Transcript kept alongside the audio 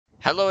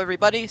Hello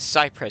everybody,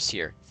 Cypress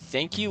here.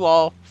 Thank you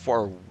all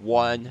for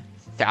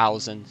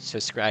 1,000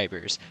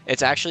 subscribers.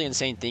 It's actually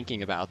insane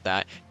thinking about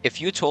that.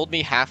 If you told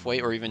me halfway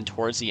or even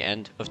towards the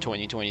end of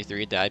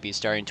 2023 that I'd be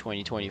starting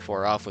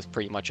 2024 off with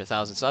pretty much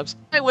 1,000 subs,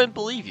 I wouldn't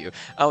believe you.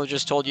 I would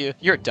just told you,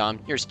 you're dumb,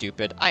 you're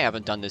stupid, I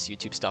haven't done this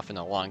YouTube stuff in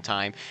a long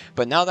time.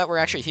 But now that we're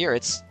actually here,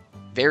 it's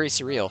very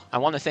surreal. I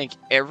want to thank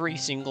every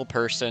single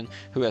person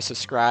who has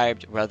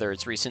subscribed, whether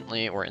it's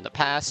recently or in the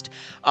past.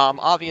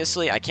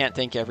 Obviously, I can't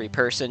thank every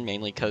person,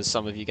 mainly because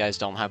some of you guys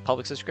don't have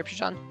public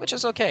subscriptions on, which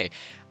is okay.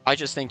 I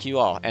just thank you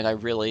all, and I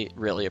really,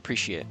 really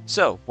appreciate it.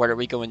 So, what are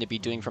we going to be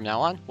doing from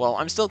now on? Well,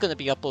 I'm still going to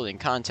be uploading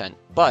content,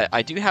 but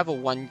I do have a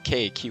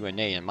 1K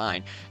Q&A in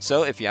mind.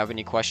 So, if you have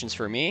any questions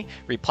for me,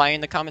 reply in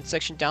the comment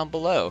section down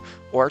below,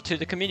 or to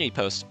the community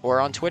post,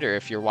 or on Twitter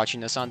if you're watching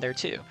this on there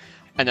too.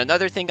 And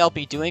another thing I'll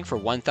be doing for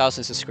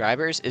 1,000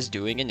 subscribers is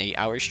doing an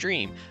 8-hour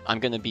stream. I'm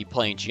going to be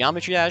playing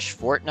Geometry Dash,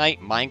 Fortnite,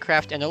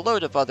 Minecraft, and a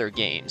load of other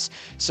games.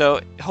 So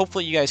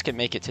hopefully you guys can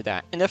make it to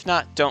that. And if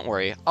not, don't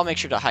worry, I'll make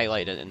sure to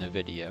highlight it in the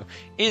video.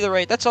 Either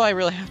way, that's all I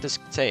really have to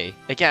say.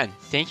 Again,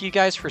 thank you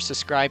guys for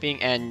subscribing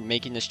and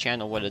making this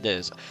channel what it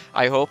is.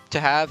 I hope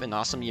to have an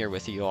awesome year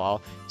with you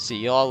all. See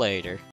you all later.